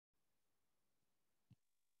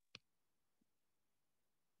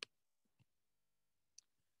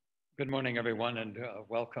Good morning, everyone, and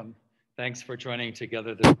welcome. Thanks for joining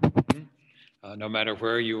together this morning, no matter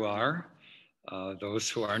where you are. Those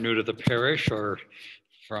who are new to the parish or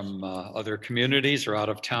from other communities or out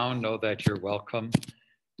of town know that you're welcome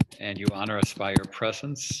and you honor us by your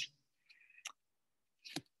presence.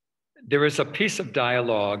 There is a piece of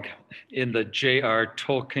dialogue in the J.R.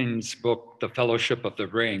 Tolkien's book, The Fellowship of the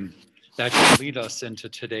Ring, that can lead us into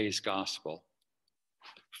today's gospel.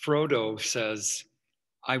 Frodo says,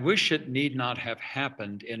 "I wish it need not have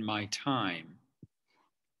happened in my time."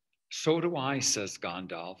 "So do I," says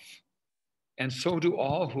Gandalf, "and so do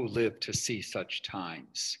all who live to see such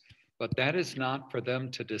times. But that is not for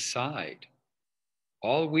them to decide.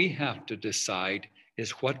 All we have to decide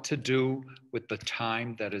is what to do with the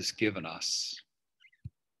time that is given us."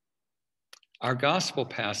 Our gospel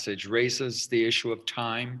passage raises the issue of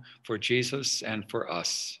time for Jesus and for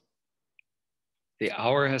us. The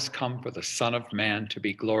hour has come for the Son of Man to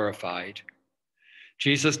be glorified.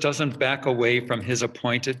 Jesus doesn't back away from his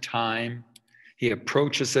appointed time. He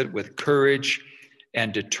approaches it with courage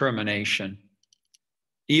and determination,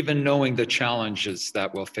 even knowing the challenges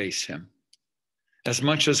that will face him. As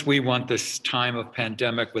much as we want this time of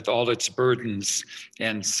pandemic with all its burdens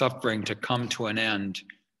and suffering to come to an end,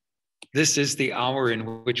 this is the hour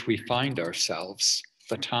in which we find ourselves,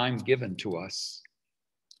 the time given to us.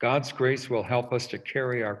 God's grace will help us to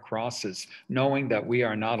carry our crosses, knowing that we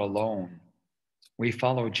are not alone. We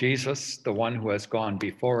follow Jesus, the one who has gone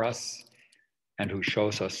before us and who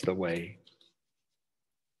shows us the way.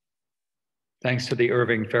 Thanks to the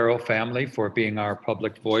Irving Farrell family for being our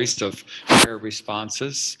public voice of prayer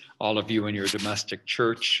responses. All of you in your domestic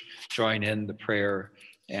church join in the prayer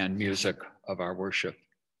and music of our worship.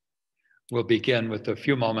 We'll begin with a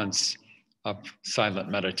few moments of silent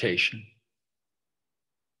meditation.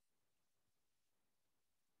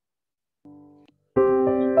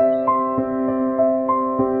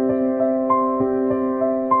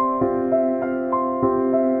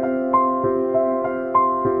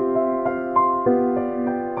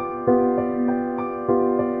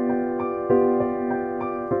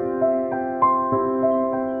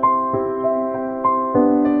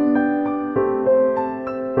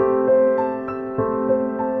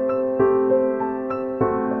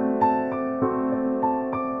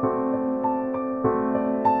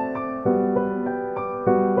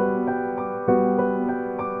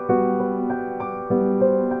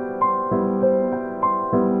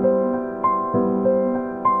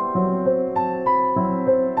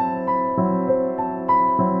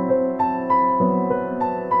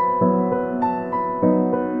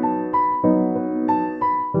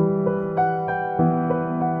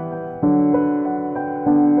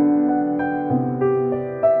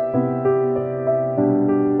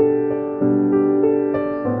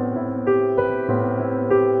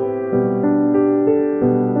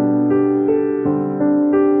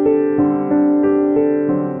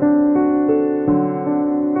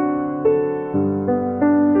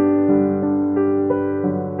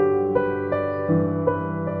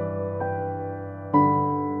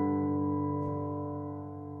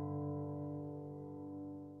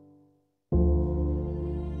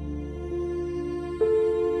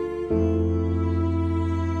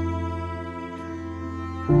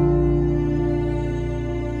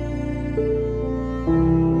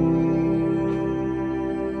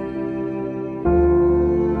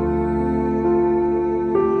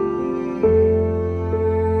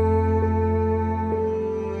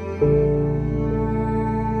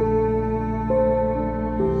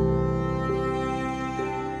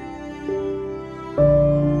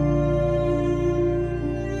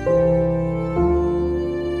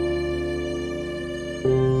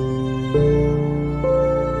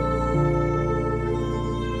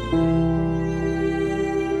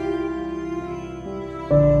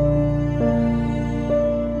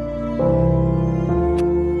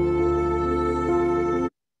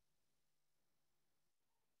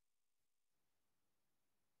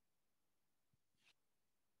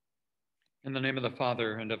 In the name of the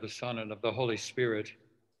Father, and of the Son, and of the Holy Spirit.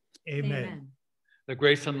 Amen. The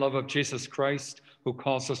grace and love of Jesus Christ, who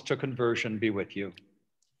calls us to conversion, be with you.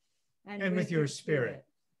 And with your spirit.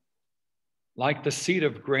 Like the seed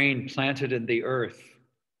of grain planted in the earth,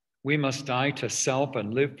 we must die to self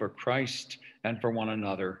and live for Christ and for one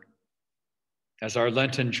another. As our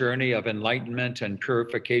Lenten journey of enlightenment and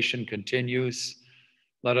purification continues,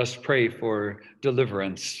 let us pray for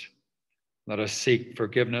deliverance. Let us seek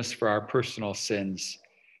forgiveness for our personal sins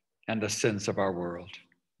and the sins of our world.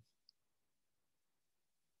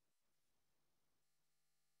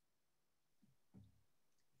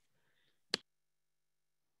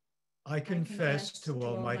 I confess to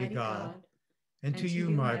Almighty God and to you,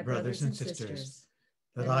 my brothers and sisters,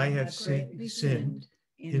 that I have sinned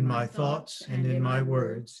in my thoughts and in my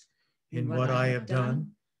words, in what I have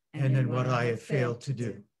done and in what I have failed to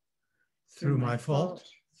do. Through my fault,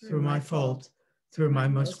 through my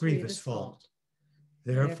most grievous fault.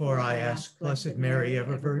 Therefore I ask Blessed Mary,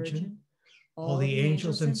 ever Virgin, all the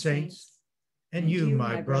angels and saints, and you,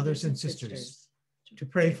 my brothers and sisters, to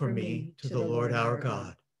pray for me to the Lord our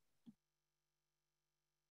God.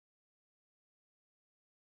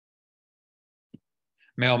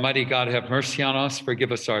 May Almighty God have mercy on us,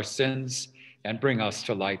 forgive us our sins, and bring us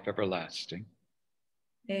to life everlasting.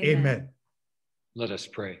 Amen. Let us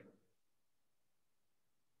pray.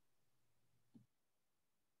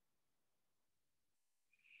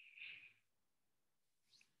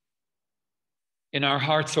 In our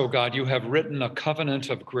hearts, O God, you have written a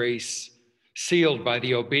covenant of grace, sealed by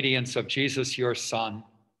the obedience of Jesus, your Son.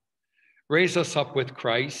 Raise us up with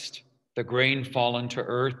Christ, the grain fallen to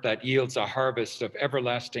earth that yields a harvest of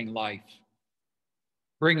everlasting life.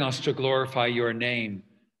 Bring us to glorify your name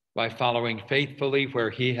by following faithfully where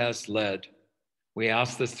he has led. We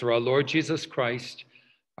ask this through our Lord Jesus Christ,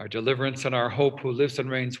 our deliverance and our hope, who lives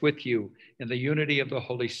and reigns with you in the unity of the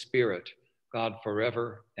Holy Spirit, God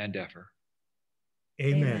forever and ever.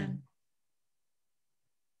 Amen.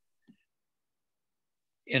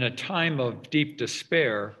 In a time of deep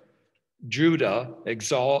despair, Judah,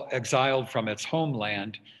 exiled from its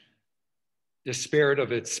homeland, despaired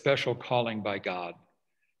of its special calling by God.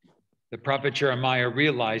 The prophet Jeremiah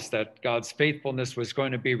realized that God's faithfulness was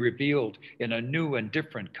going to be revealed in a new and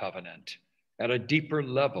different covenant at a deeper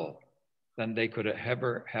level than they could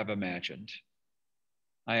ever have imagined.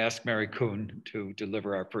 I ask Mary Kuhn to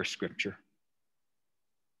deliver our first scripture.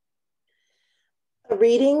 A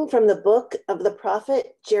reading from the book of the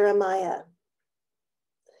prophet Jeremiah.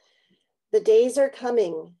 The days are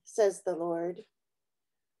coming, says the Lord,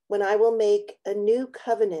 when I will make a new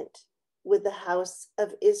covenant with the house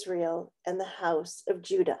of Israel and the house of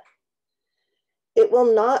Judah. It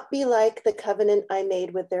will not be like the covenant I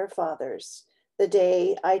made with their fathers, the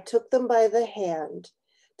day I took them by the hand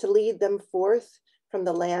to lead them forth from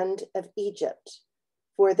the land of Egypt,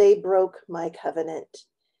 for they broke my covenant,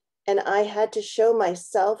 and I had to show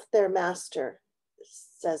myself their master,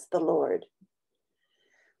 says the Lord.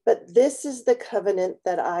 But this is the covenant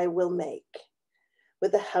that I will make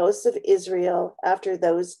with the house of Israel after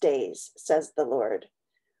those days, says the Lord.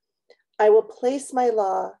 I will place my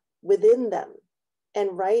law within them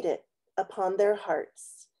and write it upon their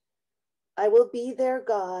hearts. I will be their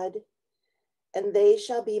God, and they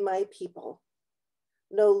shall be my people.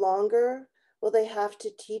 No longer will they have to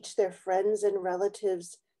teach their friends and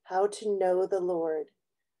relatives how to know the Lord.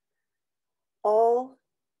 All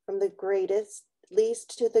from the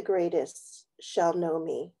least to the greatest shall know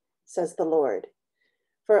me, says the Lord.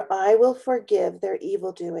 For I will forgive their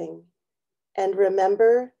evil doing and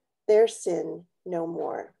remember their sin no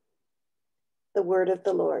more. The word of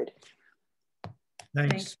the Lord.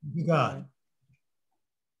 Thanks be to God.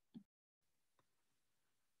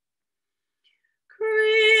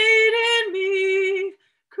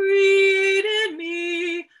 Create in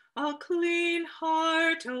me a clean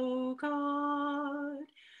heart, O God.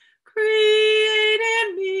 Create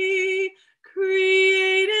in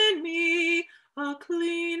me a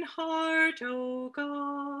clean heart, O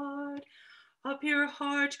God. A pure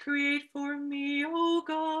heart create for me, O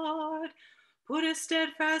God. Put a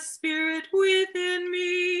steadfast spirit within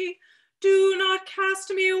me. Do not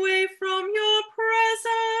cast me away from your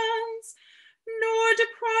presence, nor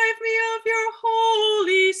deprive me of your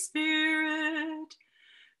Holy Spirit.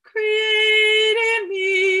 Create in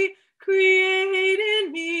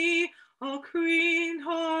me a clean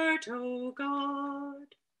heart, O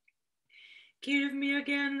God. Give me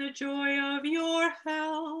again the joy of your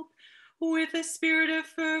help. With a spirit of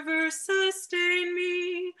fervor sustain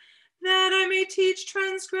me, that I may teach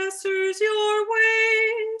transgressors your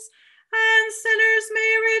ways, and sinners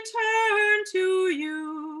may return to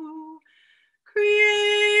you.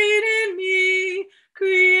 Create in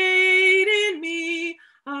me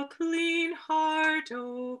a clean heart,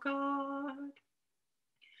 O God.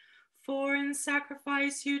 For in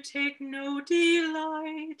sacrifice you take no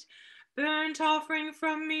delight. Burnt offering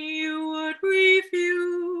from me you would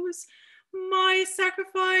refuse. My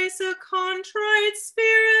sacrifice, a contrite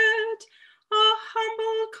spirit, a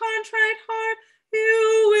humble, contrite heart,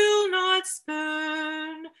 you will not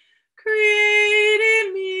spurn. Create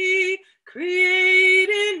in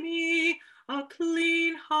me a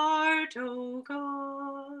clean heart, O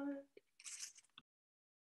God.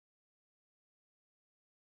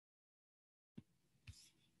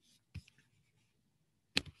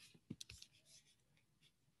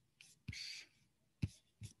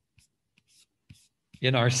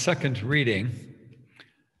 In our second reading,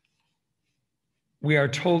 we are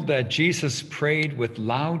told that Jesus prayed with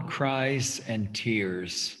loud cries and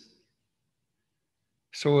tears.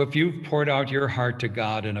 So if you've poured out your heart to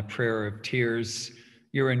God in a prayer of tears,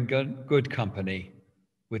 you're in good company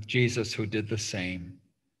with Jesus, who did the same.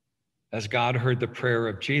 As God heard the prayer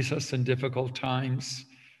of Jesus in difficult times,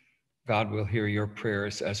 God will hear your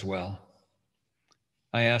prayers as well.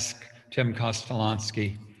 I ask Tim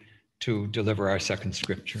Kostolansky to deliver our second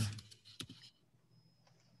scripture.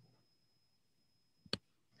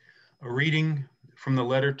 A reading from the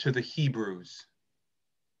letter to the Hebrews.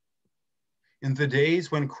 In the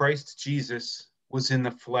days when Christ Jesus was in the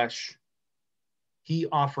flesh, he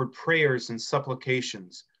offered prayers and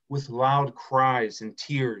supplications with loud cries and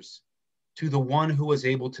tears to the one who was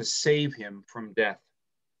able to save him from death.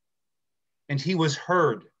 And he was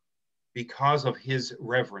heard because of his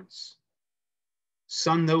reverence.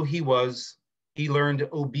 Son though he was, he learned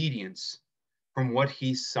obedience from what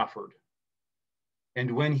he suffered.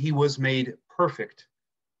 And when he was made perfect,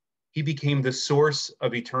 he became the source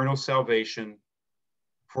of eternal salvation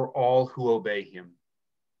for all who obey him.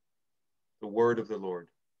 The word of the Lord.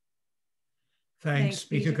 Thanks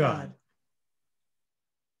be to God.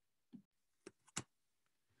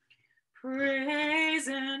 Praise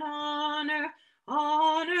and honor,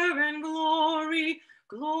 honor and glory,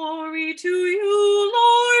 glory to you,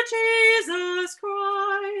 Lord Jesus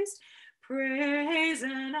Christ. Praise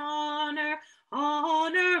and honor,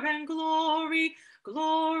 honor and glory,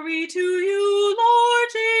 glory to you, Lord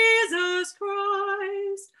Jesus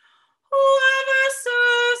Christ. Whoever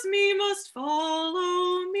serves me must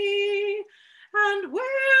follow me, and where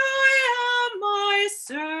I am, my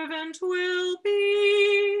servant will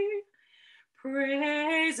be.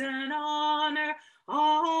 Praise and honor,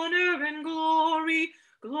 honor and glory,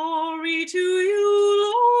 glory to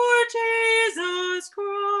you, Lord Jesus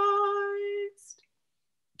Christ.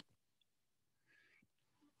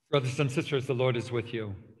 Brothers and sisters, the Lord is with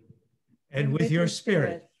you. And with your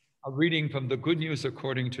spirit. A reading from the Good News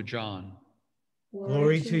according to John.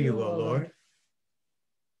 Glory to you, O Lord.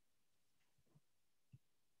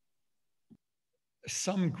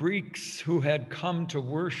 Some Greeks who had come to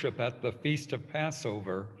worship at the feast of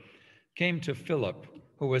Passover came to Philip,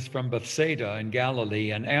 who was from Bethsaida in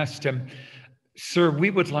Galilee, and asked him, "Sir,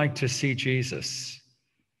 we would like to see Jesus."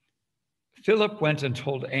 Philip went and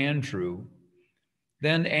told Andrew.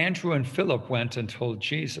 Then Andrew and Philip went and told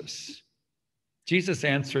Jesus. Jesus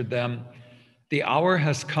answered them, "The hour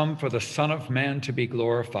has come for the Son of Man to be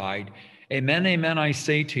glorified. Amen, amen, I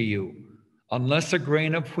say to you, unless a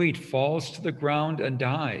grain of wheat falls to the ground and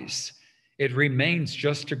dies, it remains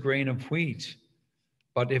just a grain of wheat.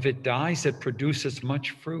 But if it dies, it produces much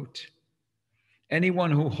fruit.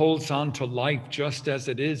 Anyone who holds on to life just as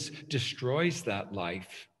it is destroys that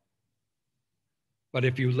life. But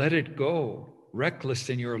if you let it go, reckless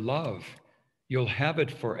in your love, you'll have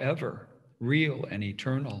it forever, real and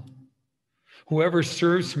eternal. Whoever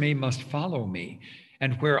serves me must follow me,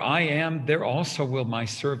 and where I am, there also will my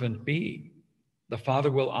servant be. The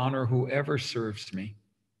Father will honor whoever serves me.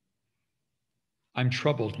 I'm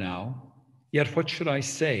troubled now, yet what should I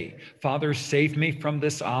say? Father, save me from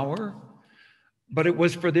this hour? But it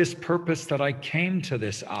was for this purpose that I came to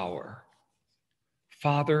this hour.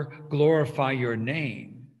 Father, glorify your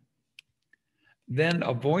name. Then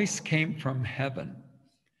a voice came from heaven.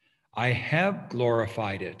 I have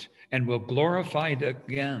glorified it and will glorify it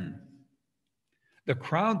again. The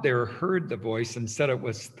crowd there heard the voice and said it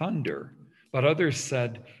was thunder, but others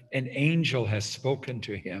said, an angel has spoken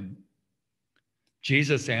to him.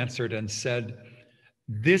 Jesus answered and said,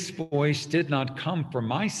 this voice did not come for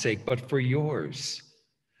my sake, but for yours.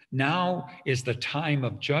 Now is the time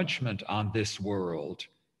of judgment on this world.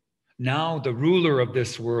 Now the ruler of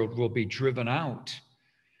this world will be driven out.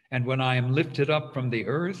 And when I am lifted up from the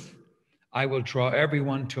earth, I will draw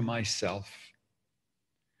everyone to myself.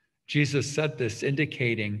 Jesus said this,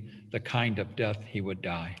 indicating the kind of death he would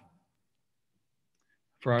die.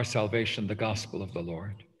 For our salvation, the gospel of the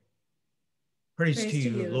Lord. Praise to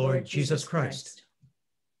you, Lord Jesus Christ.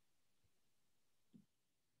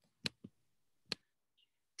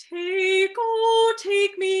 Take, oh,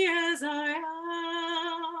 take me as I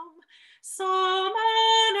am.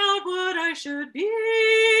 Summon out what I should be.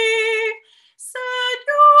 Set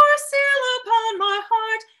your seal upon my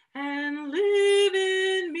heart and live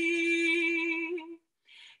in me.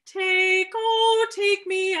 Take, oh, take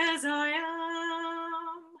me as I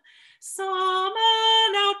am.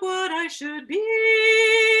 Summon out what I should be.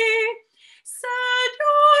 Set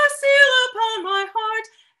your seal upon my heart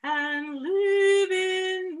and live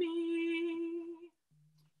in me.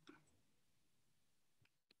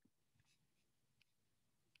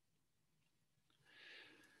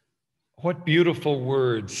 What beautiful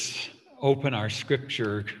words open our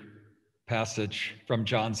scripture passage from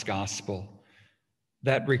John's Gospel.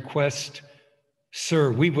 That request,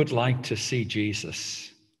 "Sir, we would like to see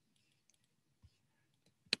Jesus."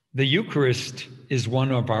 The Eucharist is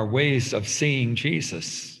one of our ways of seeing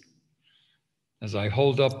Jesus. As I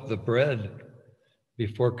hold up the bread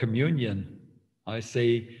before communion, I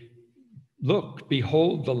say, "Look,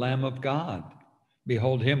 behold the Lamb of God.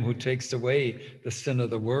 Behold him who takes away the sin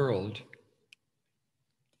of the world."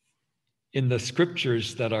 In the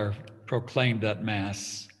scriptures that are proclaimed at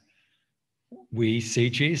Mass, we see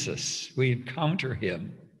Jesus, we encounter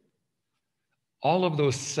him. All of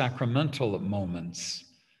those sacramental moments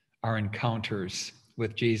are encounters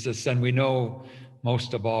with Jesus, and we know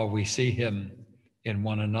most of all we see him in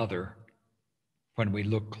one another when we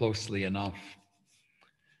look closely enough.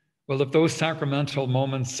 Well, if those sacramental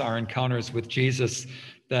moments are encounters with Jesus,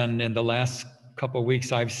 then in the last couple of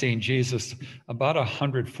weeks I've seen Jesus about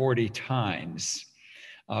 140 times.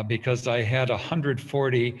 Because I had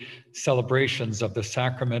 140 celebrations of the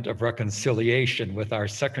Sacrament of Reconciliation with our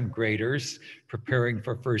second graders preparing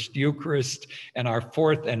for First Eucharist, and our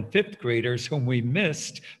fourth and fifth graders whom we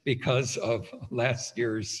missed because of last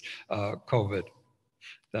year's COVID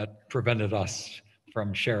that prevented us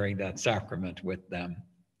from sharing that sacrament with them.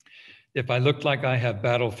 If I look like I have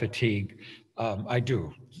battle fatigue, I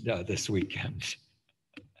do this weekend.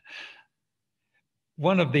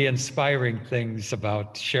 One of the inspiring things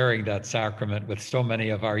about sharing that sacrament with so many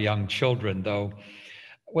of our young children, though,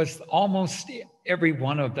 was almost every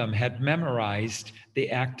one of them had memorized the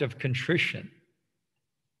act of contrition.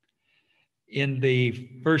 In the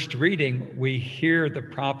first reading, we hear the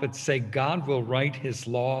prophet say, "God will write his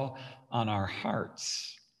law on our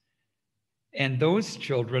hearts." And those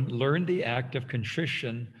children learned the act of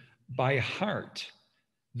contrition by heart.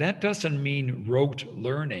 That doesn't mean rote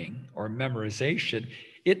learning or memorization.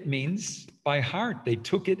 It means by heart. They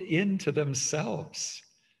took it into themselves.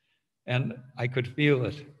 And I could feel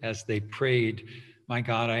it as they prayed, "My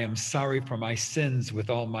God, I am sorry for my sins with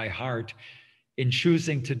all my heart. In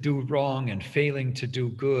choosing to do wrong and failing to do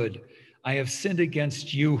good, I have sinned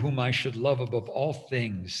against you whom I should love above all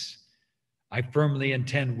things. I firmly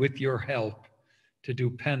intend with your help to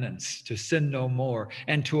do penance, to sin no more,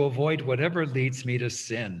 and to avoid whatever leads me to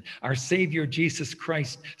sin. Our Savior Jesus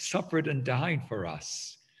Christ suffered and died for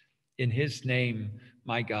us. In his name,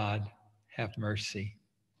 my God, have mercy."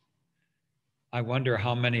 I wonder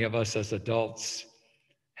how many of us as adults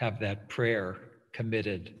have that prayer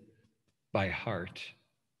committed by heart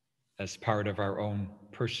as part of our own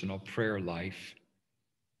personal prayer life.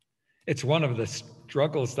 It's one of the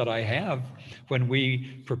struggles that I have when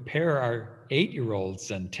we prepare our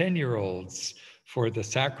 8-year-olds and 10-year-olds for the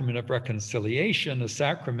Sacrament of Reconciliation, a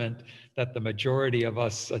sacrament that the majority of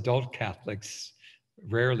us adult Catholics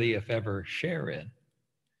rarely, if ever, share in.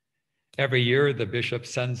 Every year, the bishop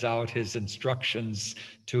sends out his instructions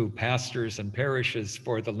to pastors and parishes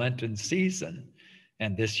for the Lenten season.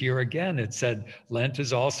 And this year again, it said, Lent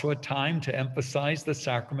is also a time to emphasize the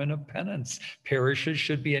sacrament of penance. Parishes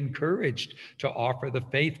should be encouraged to offer the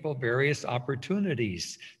faithful various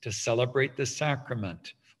opportunities to celebrate the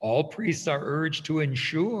sacrament. All priests are urged to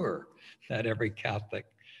ensure that every Catholic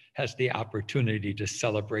has the opportunity to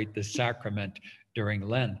celebrate the sacrament during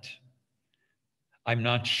Lent. I'm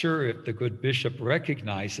not sure if the good bishop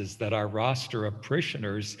recognizes that our roster of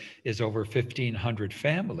parishioners is over 1,500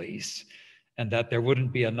 families, and that there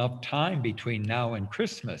wouldn't be enough time between now and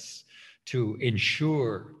Christmas to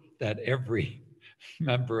ensure that every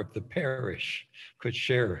member of the parish could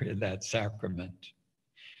share in that sacrament.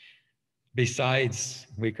 Besides,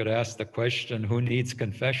 we could ask the question, who needs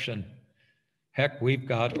confession? Heck, we've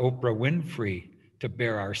got Oprah Winfrey to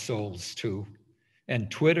bare our souls to,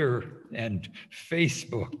 and Twitter and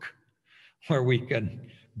Facebook, where we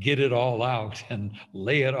can get it all out and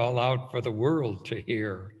lay it all out for the world to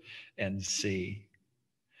hear and see.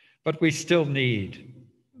 But we still need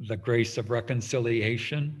the grace of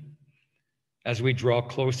reconciliation. As we draw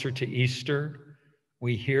closer to Easter,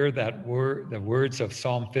 we hear that the words of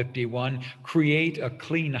Psalm 51, "Create a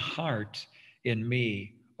clean heart in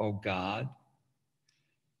me, O God."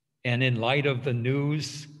 And in light of the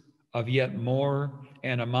news of yet more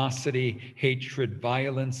animosity, hatred,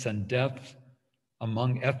 violence, and death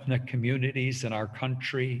among ethnic communities in our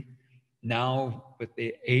country, now with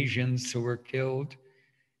the Asians who were killed,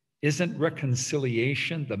 isn't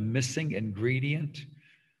reconciliation the missing ingredient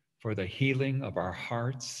for the healing of our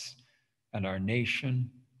hearts and our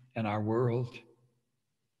nation and our world?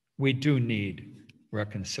 We do need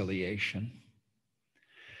reconciliation.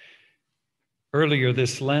 Earlier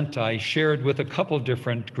this Lent, I shared with a couple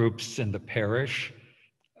different groups in the parish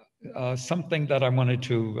something that I wanted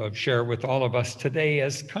to share with all of us today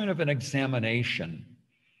as kind of an examination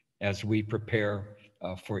as we prepare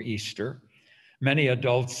for Easter. Many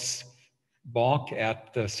adults balk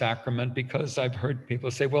at the sacrament because I've heard people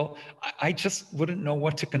say, well, I just wouldn't know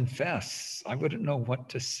what to confess. I wouldn't know what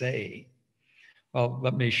to say. Well,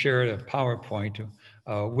 let me share a PowerPoint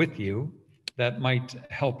with you that might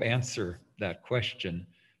help answer that question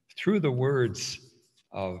through the words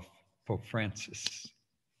of Pope Francis.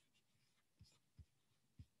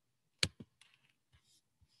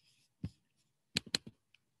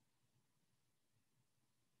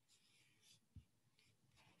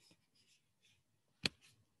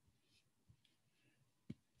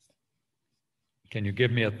 Can you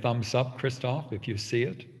give me a thumbs up, Christoph, if you see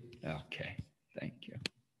it? Okay, thank you.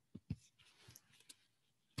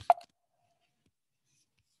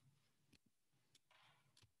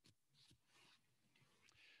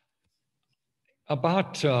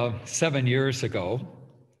 About 7 years ago,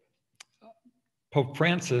 Pope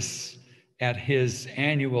Francis, at his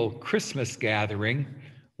annual Christmas gathering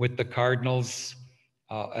with the cardinals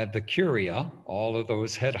at the Curia, all of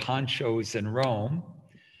those head honchos in Rome,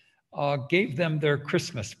 gave them their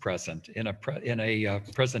Christmas present in a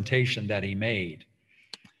presentation that he made.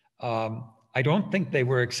 I don't think they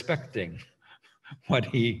were expecting what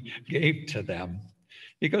he gave to them,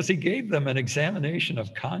 because he gave them an examination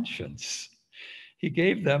of conscience. He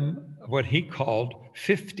gave them what he called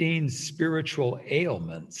 15 spiritual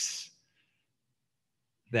ailments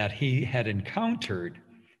that he had encountered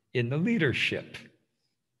in the leadership.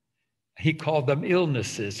 He called them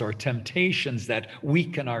illnesses or temptations that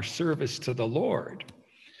weaken our service to the Lord.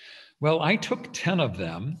 Well, I took 10 of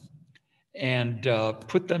them and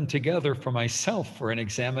put them together for myself for an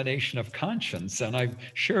examination of conscience, and I've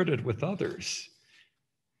shared it with others.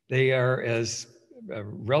 They are as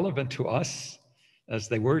relevant to us as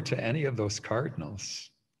they were to any of those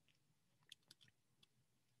cardinals.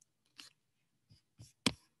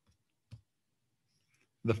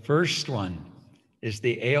 The first one is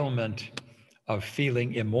the ailment of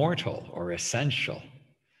feeling immortal or essential.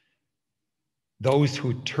 Those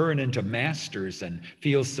who turn into masters and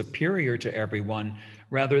feel superior to everyone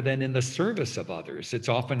rather than in the service of others. It's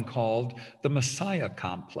often called the Messiah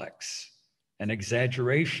complex, an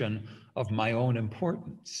exaggeration of my own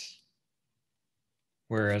importance,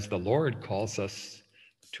 whereas the Lord calls us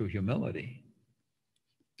to humility.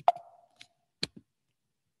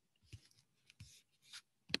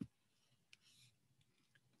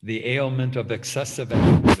 The ailment of excessive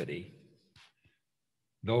activity.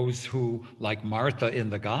 Those who, like Martha in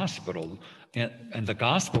the gospel, and the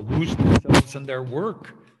gospel, lose themselves in their work,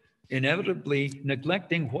 inevitably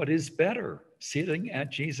neglecting what is better, sitting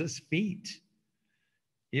at Jesus' feet.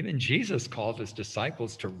 Even Jesus called his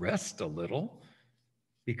disciples to rest a little,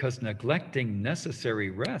 because neglecting necessary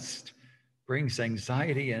rest brings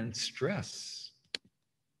anxiety and stress.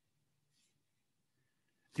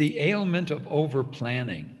 The ailment of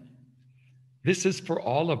over-planning. This is for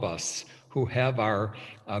all of us who have our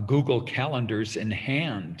Google calendars in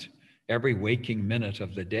hand every waking minute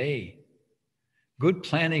of the day. Good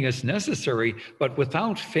planning is necessary, but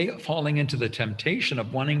without falling into the temptation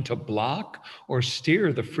of wanting to block or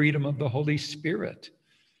steer the freedom of the Holy Spirit.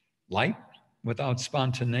 Light without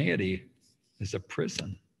spontaneity is a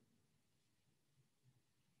prison.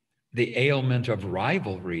 The ailment of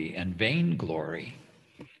rivalry and vainglory.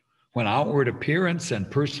 When outward appearance and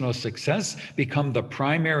personal success become the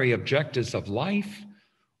primary objectives of life,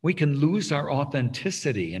 we can lose our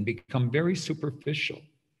authenticity and become very superficial.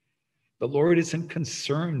 The Lord isn't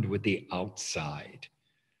concerned with the outside.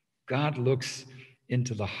 God looks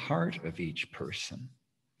into the heart of each person.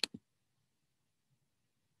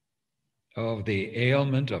 Oh, the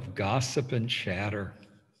ailment of gossip and chatter.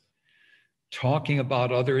 Talking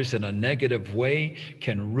about others in a negative way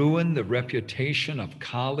can ruin the reputation of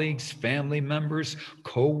colleagues, family members,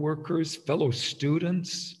 co-workers, fellow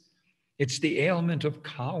students. It's the ailment of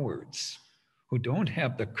cowards who don't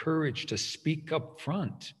have the courage to speak up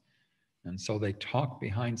front, and so they talk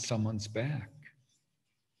behind someone's back.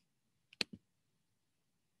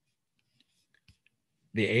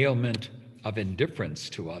 The ailment of indifference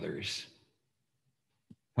to others.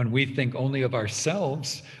 When we think only of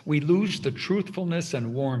ourselves, we lose the truthfulness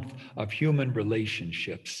and warmth of human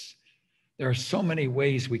relationships. There are so many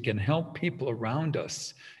ways we can help people around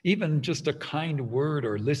us, even just a kind word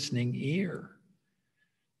or listening ear.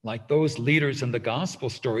 Like those leaders in the gospel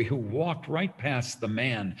story who walked right past the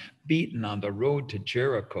man beaten on the road to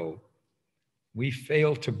Jericho. We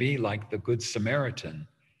fail to be like the Good Samaritan,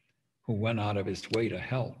 who went out of his way to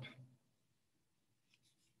help.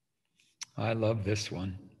 I love this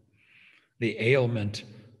one. The ailment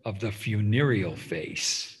of the funereal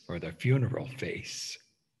face, or the funeral face.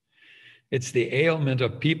 It's the ailment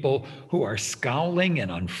of people who are scowling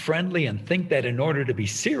and unfriendly and think that in order to be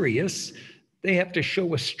serious, they have to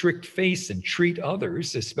show a strict face and treat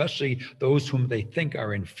others, especially those whom they think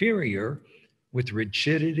are inferior, with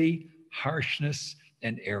rigidity, harshness,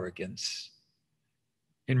 and arrogance.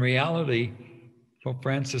 In reality, Pope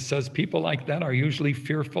Francis says people like that are usually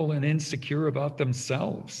fearful and insecure about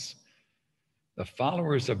themselves. The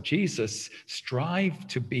followers of Jesus strive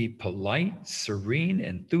to be polite, serene,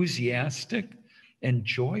 enthusiastic, and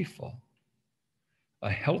joyful. A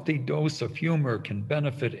healthy dose of humor can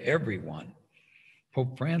benefit everyone.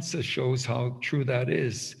 Pope Francis shows how true that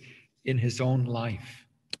is in his own life.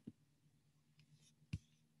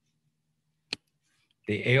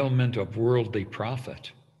 The ailment of worldly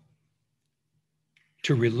profit.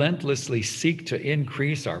 To relentlessly seek to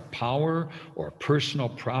increase our power or personal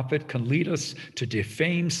profit can lead us to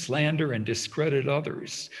defame, slander, and discredit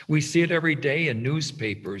others. We see it every day in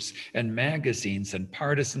newspapers and magazines and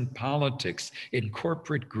partisan politics, in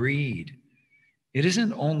corporate greed. It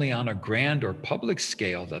isn't only on a grand or public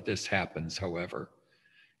scale that this happens, however.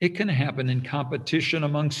 It can happen in competition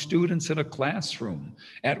among students in a classroom,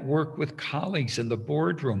 at work with colleagues in the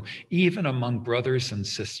boardroom, even among brothers and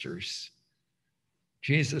sisters.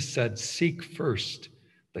 Jesus said, "Seek first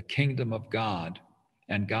the kingdom of God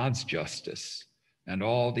and God's justice, and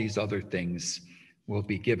all these other things will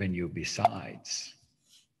be given you besides."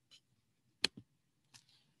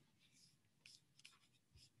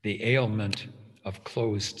 The ailment of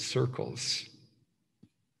closed circles.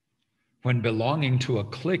 When belonging to a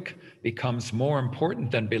clique becomes more important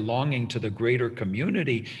than belonging to the greater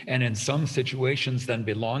community, and in some situations than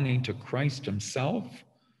belonging to Christ himself,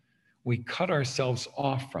 we cut ourselves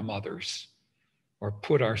off from others or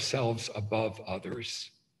put ourselves above others.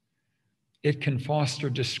 It can foster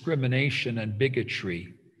discrimination and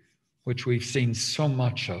bigotry, which we've seen so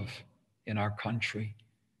much of in our country.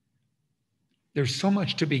 There's so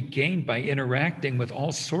much to be gained by interacting with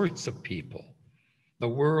all sorts of people. The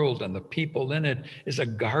world and the people in it is a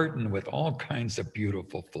garden with all kinds of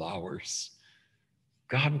beautiful flowers.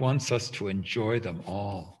 God wants us to enjoy them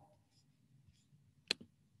all.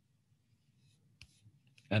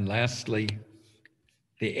 And lastly,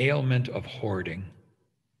 the ailment of hoarding.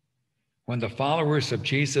 When the followers of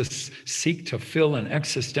Jesus seek to fill an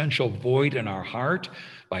existential void in our heart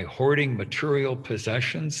by hoarding material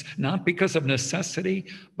possessions, not because of necessity,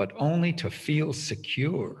 but only to feel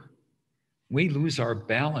secure, we lose our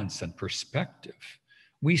balance and perspective.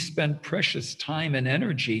 We spend precious time and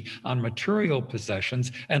energy on material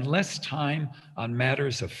possessions and less time on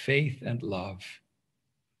matters of faith and love.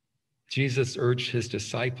 Jesus urged his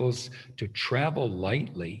disciples to travel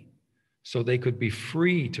lightly so they could be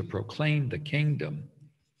free to proclaim the kingdom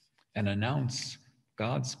and announce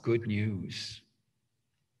God's good news.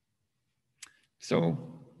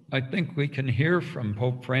 So I think we can hear from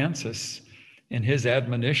Pope Francis in his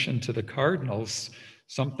admonition to the cardinals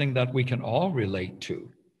something that we can all relate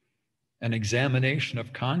to, an examination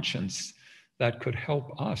of conscience that could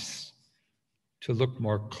help us to look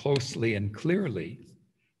more closely and clearly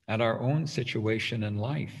at our own situation in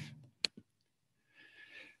life.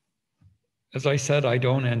 As I said, I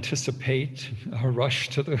don't anticipate a rush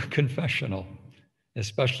to the confessional,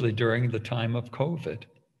 especially during the time of COVID.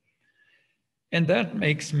 And that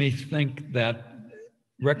makes me think that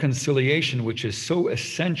reconciliation, which is so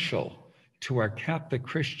essential to our Catholic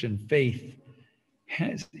Christian faith,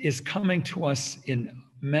 is coming to us in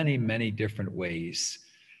many, many different ways.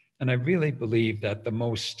 And I really believe that the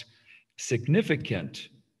most significant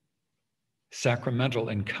sacramental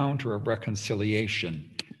encounter of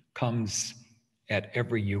reconciliation comes at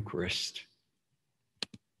every Eucharist.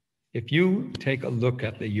 If you take a look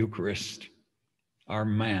at the Eucharist, our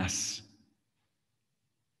Mass,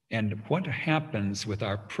 and what happens with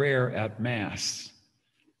our prayer at Mass,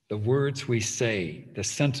 the words we say, the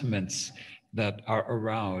sentiments that are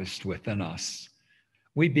aroused within us,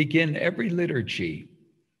 we begin every liturgy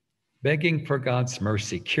begging for God's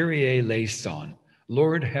mercy, Kyrie eleison,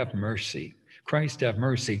 Lord have mercy, Christ have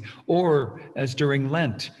mercy, or as during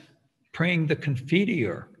Lent, praying the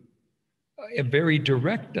Confiteor, a very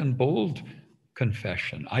direct and bold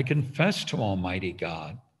confession. I confess to Almighty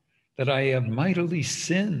God that I have mightily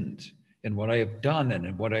sinned in what I have done and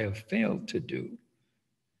in what I have failed to do.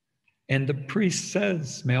 And the priest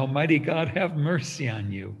says, may Almighty God have mercy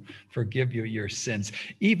on you, forgive you your sins.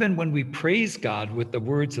 Even when we praise God with the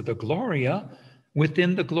words of the Gloria,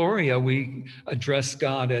 Within the Gloria, we address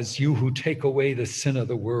God as you who take away the sin of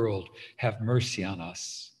the world, have mercy on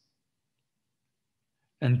us.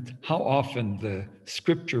 And how often the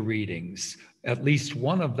scripture readings, at least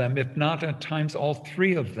one of them, if not at times all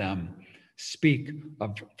three of them, speak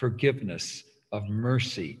of forgiveness, of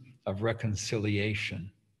mercy, of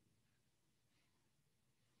reconciliation.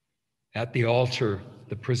 At the altar,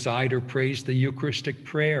 the presider prays the Eucharistic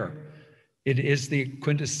prayer. It is the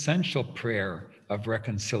quintessential prayer of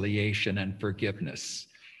reconciliation and forgiveness.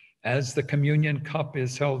 As the communion cup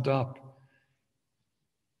is held up,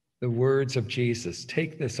 the words of Jesus,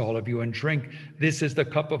 take this, all of you, and drink. This is the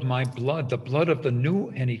cup of my blood, the blood of the new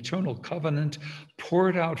and eternal covenant,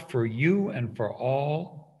 poured out for you and for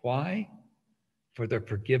all. Why? For the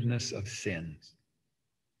forgiveness of sins.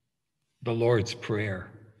 The Lord's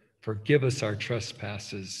Prayer, forgive us our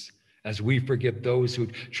trespasses as we forgive those who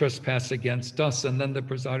trespass against us. And then the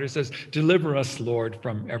presider says, deliver us, Lord,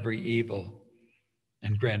 from every evil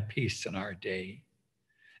and grant peace in our day.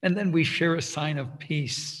 And then we share a sign of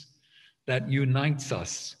peace that unites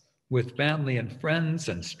us with family and friends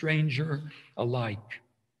and stranger alike.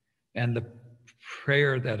 And the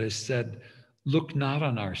prayer that is said, look not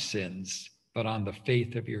on our sins, but on the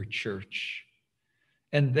faith of your church.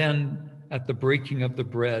 And then at the breaking of the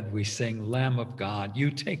bread, we sing, Lamb of God,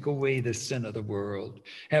 you take away the sin of the world.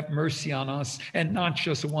 Have mercy on us. And not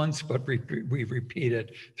just once, but we repeat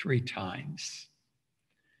it 3 times.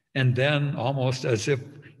 And then, almost as if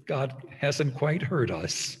God hasn't quite heard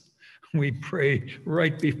us, we pray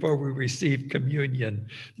right before we receive communion,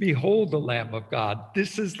 behold the Lamb of God.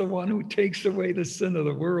 This is the one who takes away the sin of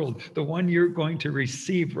the world, the one you're going to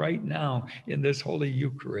receive right now in this Holy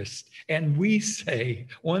Eucharist. And we say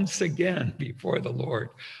once again before the Lord,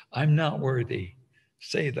 I'm not worthy.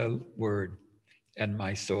 Say the word, and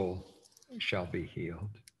my soul shall be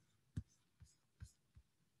healed.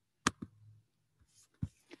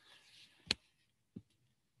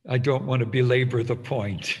 I don't want to belabor the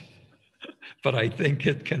point, but I think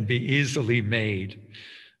it can be easily made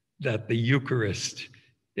that the Eucharist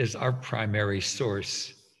is our primary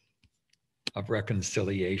source of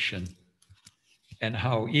reconciliation, and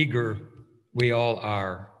how eager we all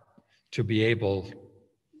are to be able,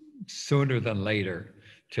 sooner than later,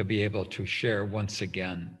 to be able to share once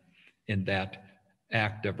again in that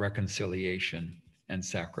act of reconciliation and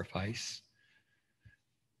sacrifice.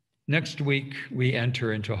 Next week, we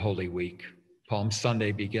enter into Holy Week. Palm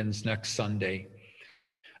Sunday begins next Sunday.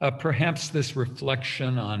 Perhaps this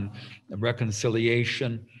reflection on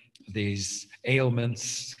reconciliation, these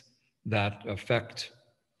ailments that affect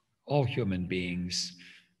all human beings,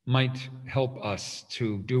 might help us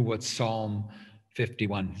to do what Psalm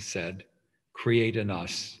 51 said, create in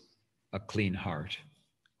us a clean heart,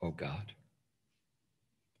 O God.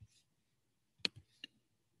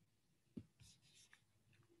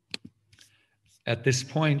 At this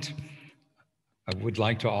point, I would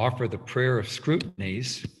like to offer the prayer of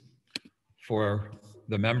scrutinies for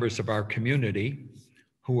the members of our community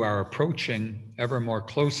who are approaching ever more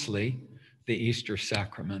closely the Easter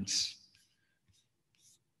sacraments.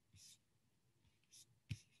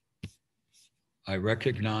 I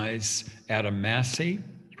recognize Adam Massey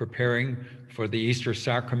preparing for the Easter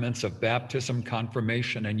sacraments of baptism,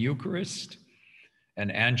 confirmation, and Eucharist,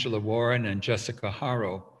 and Angela Warren and Jessica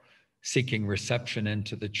Harrow seeking reception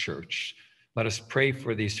into the church. Let us pray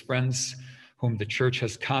for these friends whom the church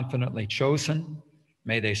has confidently chosen.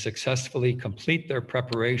 May they successfully complete their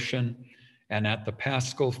preparation and at the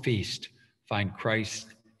Paschal feast find Christ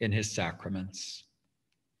in his sacraments.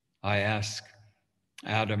 I ask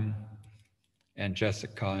Adam and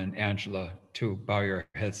Jessica and Angela to bow your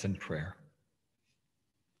heads in prayer.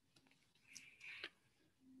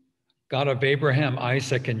 God of Abraham,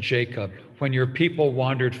 Isaac, and Jacob, when your people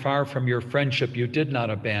wandered far from your friendship, you did not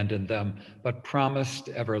abandon them, but promised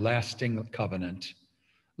everlasting covenant.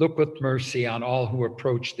 Look with mercy on all who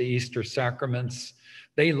approach the Easter sacraments.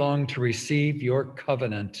 They long to receive your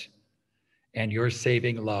covenant and your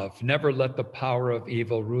saving love. Never let the power of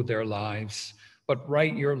evil rule their lives, but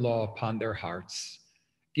write your law upon their hearts.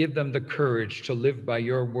 Give them the courage to live by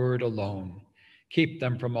your word alone. Keep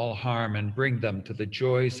them from all harm and bring them to the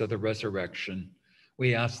joys of the resurrection.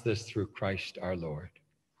 We ask this through Christ our Lord.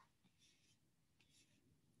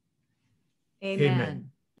 Amen.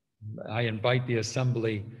 I invite the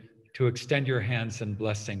assembly to extend your hands in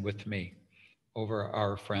blessing with me over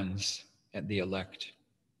our friends and the elect.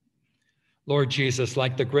 Lord Jesus,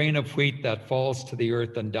 like the grain of wheat that falls to the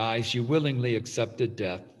earth and dies, you willingly accepted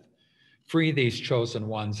death. Free these chosen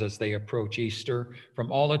ones as they approach Easter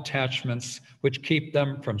from all attachments which keep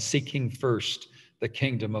them from seeking first the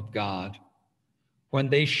kingdom of God. When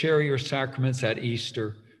they share your sacraments at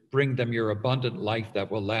Easter, bring them your abundant life that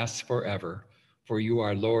will last forever, for you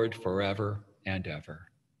are Lord forever and ever.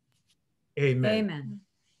 Amen. Amen.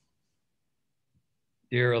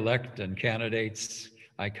 Dear elect and candidates,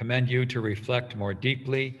 I commend you to reflect more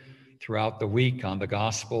deeply throughout the week on the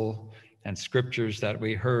gospel and scriptures that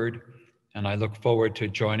we heard, and I look forward to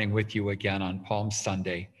joining with you again on Palm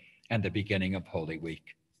Sunday and the beginning of Holy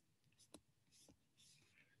Week.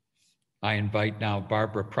 I invite now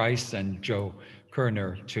Barbara Price and Joe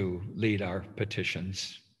Kerner to lead our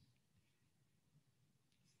petitions.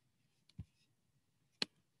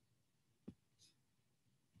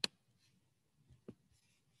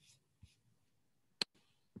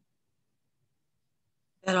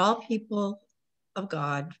 That all people of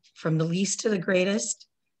God, from the least to the greatest,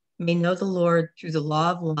 may know the Lord through the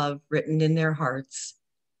law of love written in their hearts.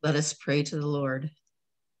 Let us pray to the Lord.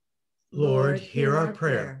 Lord, hear our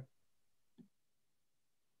prayer.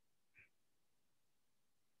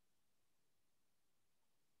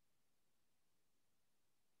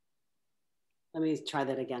 Let me try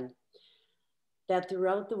that again. That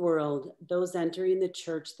throughout the world, those entering the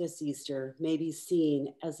church this Easter may be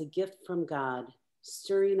seen as a gift from God,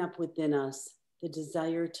 stirring up within us the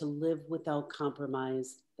desire to live without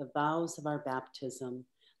compromise, the vows of our baptism.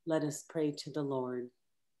 Let us pray to the Lord.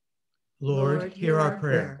 Lord, hear our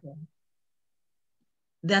prayer.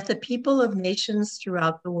 That the people of nations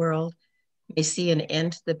throughout the world may see an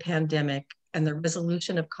end to the pandemic and the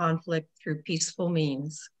resolution of conflict through peaceful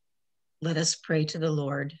means. Let us pray to the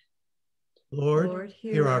Lord. Lord,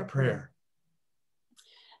 hear our prayer.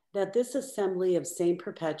 That this assembly of St.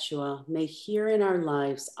 Perpetua may hear in our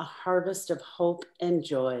lives a harvest of hope and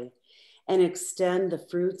joy, and extend the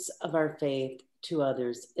fruits of our faith to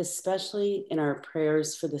others, especially in our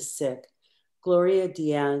prayers for the sick, Gloria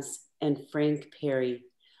Diaz and Frank Perry.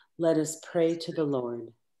 Let us pray to the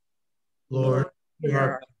Lord. Lord, hear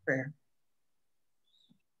our prayer.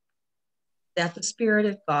 That the Spirit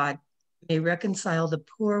of God may reconcile the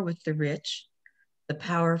poor with the rich, the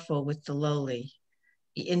powerful with the lowly,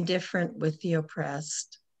 the indifferent with the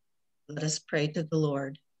oppressed. Let us pray to the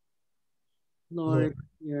Lord. Lord,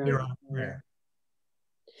 hear our prayer.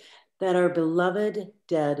 That our beloved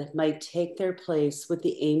dead might take their place with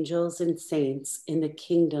the angels and saints in the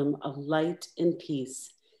kingdom of light and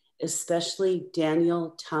peace, especially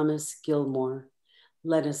Daniel Thomas Gilmore.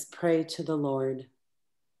 Let us pray to the Lord.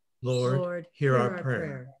 Lord, hear our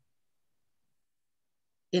prayer.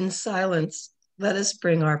 In silence, let us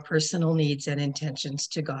bring our personal needs and intentions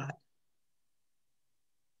to God.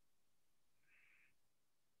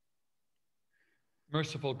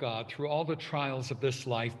 Merciful God, through all the trials of this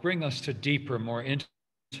life, bring us to deeper, more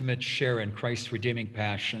intimate share in Christ's redeeming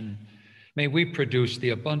passion. May we produce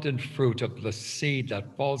the abundant fruit of the seed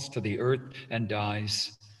that falls to the earth and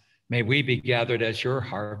dies. May we be gathered as your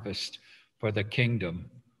harvest for the kingdom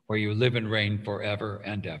where you live and reign forever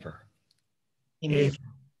and ever. Amen.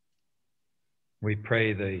 We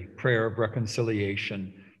pray the prayer of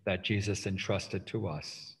reconciliation that Jesus entrusted to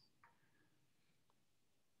us.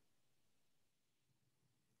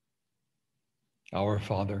 Our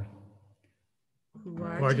Father, who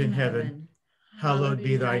art in heaven, hallowed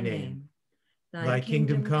be thy name. Thy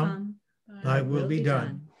kingdom come, thy will be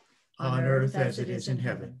done, on earth as it is in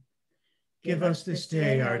heaven. Give us this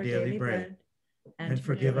day our daily bread, and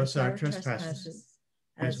forgive us our trespasses,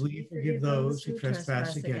 as we forgive those who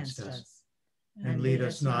trespass against us. And lead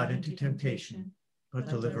us not into temptation, but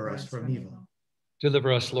deliver us from evil.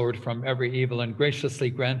 Deliver us, Lord, from every evil, and graciously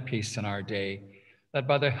grant peace in our day, that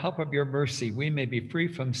by the help of your mercy we may be free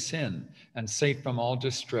from sin and safe from all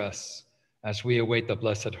distress, as we await the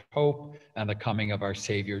blessed hope and the coming of our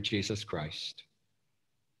Savior, Jesus Christ.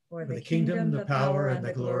 For the kingdom, the power, and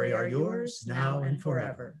the glory are yours, now and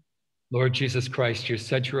forever. Lord Jesus Christ, you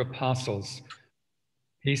said to your apostles,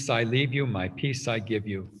 "Peace I leave you, my peace I give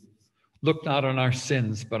you. Look not on our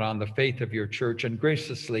sins, but on the faith of your church, and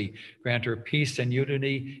graciously grant her peace and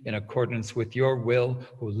unity in accordance with your will,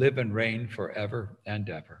 who live and reign forever and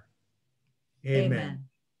ever." Amen.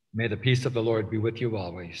 May the peace of the Lord be with you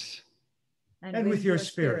always. And with your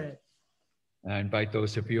spirit. I invite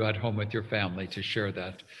those of you at home with your family to share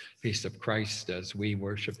that peace of Christ as we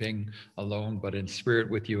worshiping alone, but in spirit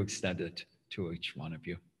with you, extend it to each one of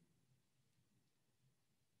you.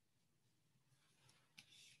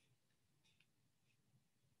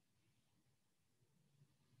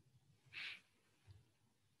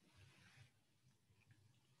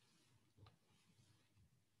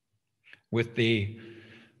 With the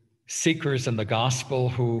seekers in the gospel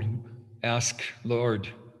who ask, "Lord,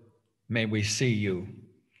 may we see you,"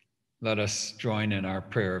 let us join in our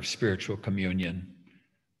prayer of spiritual communion.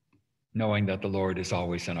 knowing that the Lord is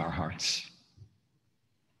always in our hearts.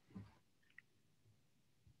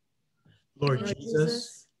 Lord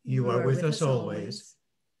Jesus, you are with us always,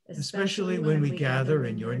 especially when we gather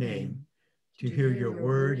in your name to hear your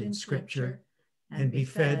word in Scripture and be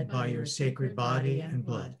fed by your sacred body and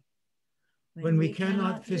blood. When we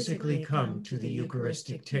cannot physically come to the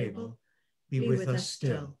Eucharistic table, be with us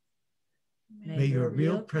still. May your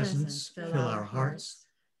real presence fill our hearts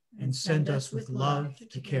and send us with love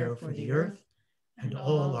to care for the earth and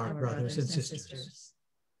all our brothers and sisters.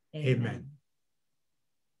 Amen.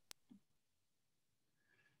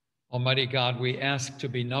 Almighty God, we ask to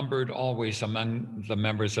be numbered always among the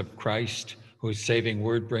members of Christ, whose saving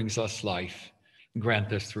word brings us life. Grant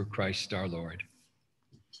this through Christ our Lord.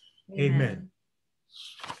 Amen.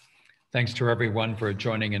 Thanks to everyone for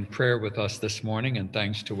joining in prayer with us this morning, and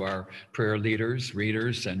thanks to our prayer leaders,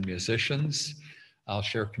 readers, and musicians. I'll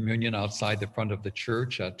share communion outside the front of the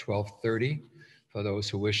church at 12:30 for those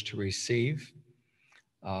who wish to receive.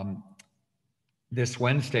 This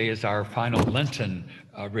Wednesday is our final Lenten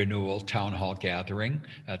renewal town hall gathering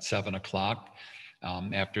at 7 o'clock.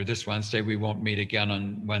 After this Wednesday, we won't meet again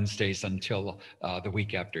on Wednesdays until the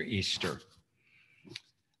week after Easter.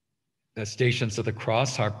 The Stations of the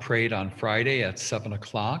Cross are prayed on Friday at 7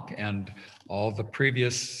 o'clock, and all the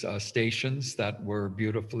previous stations that were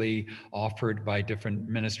beautifully offered by different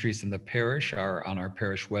ministries in the parish are on our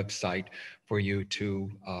parish website for you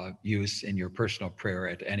to use in your personal prayer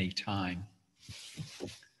at any time.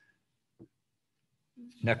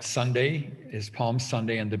 Next Sunday is Palm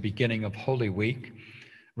Sunday and the beginning of Holy Week.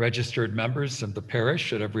 Registered members of the parish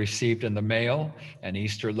should have received in the mail an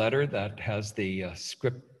Easter letter that has the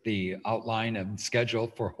the outline and schedule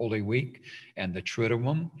for Holy Week and the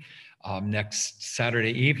Triduum. Next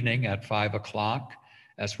Saturday evening at 5 o'clock,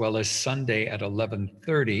 as well as Sunday at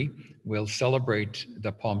 11:30, we'll celebrate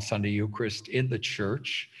the Palm Sunday Eucharist in the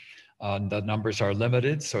church. The numbers are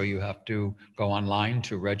limited, so you have to go online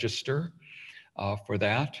to register for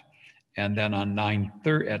that. And then on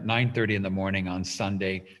at 9:30 in the morning on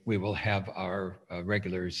Sunday, we will have our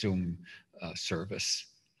regular Zoom service.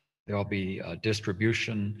 There will be a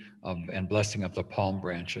distribution and blessing of the palm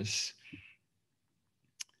branches.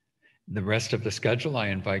 The rest of the schedule, I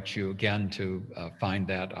invite you again to find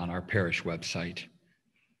that on our parish website.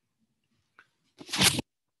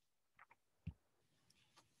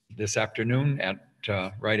 This afternoon,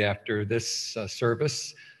 right after this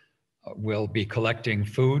service, we'll be collecting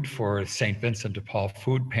food for St. Vincent de Paul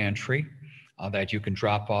Food Pantry that you can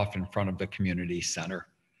drop off in front of the community center.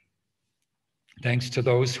 Thanks to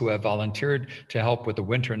those who have volunteered to help with the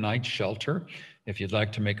winter night shelter. If you'd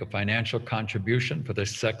like to make a financial contribution for the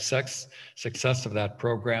success of that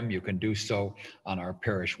program, you can do so on our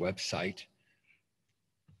parish website.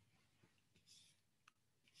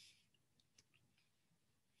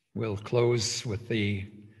 We'll close with the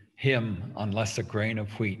hymn, "Unless a Grain of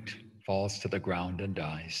Wheat Falls to the Ground and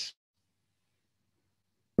Dies."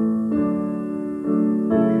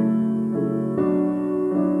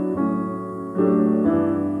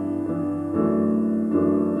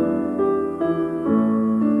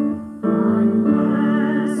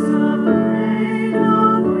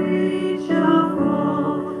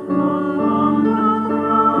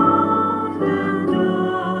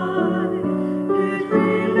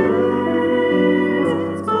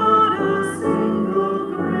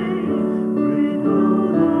 With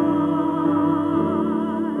no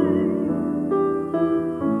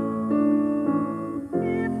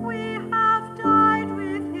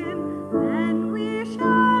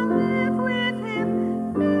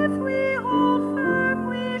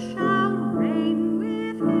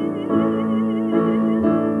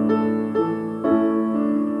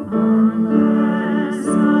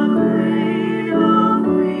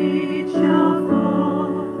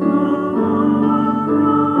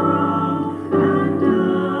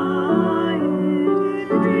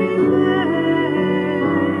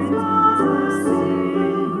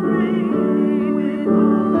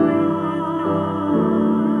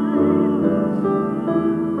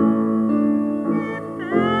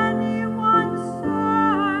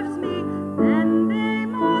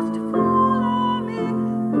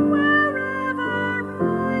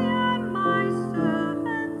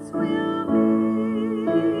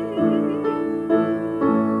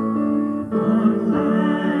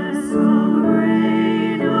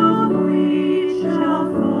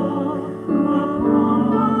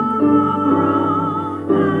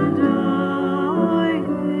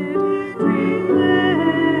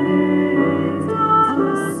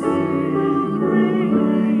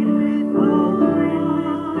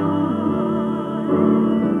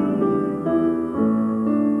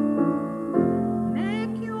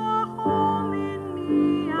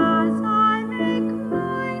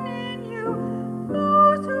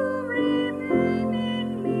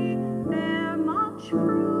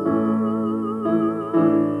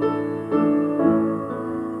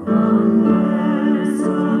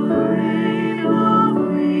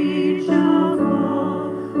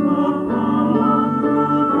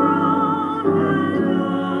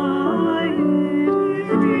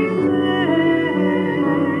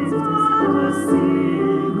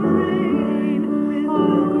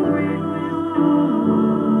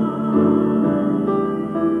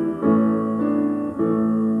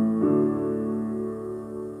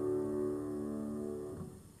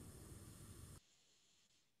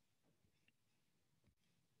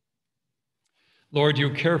Lord,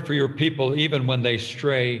 you care for your people even when they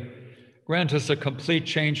stray. Grant us a complete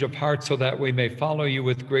change of heart so that we may follow you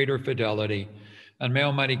with greater fidelity. And may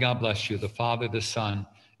Almighty God bless you, the Father, the Son,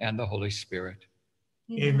 and the Holy Spirit.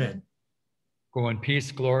 Amen. Go in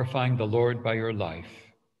peace, glorifying the Lord by your life.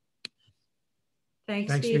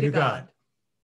 Thanks Thanks be to God.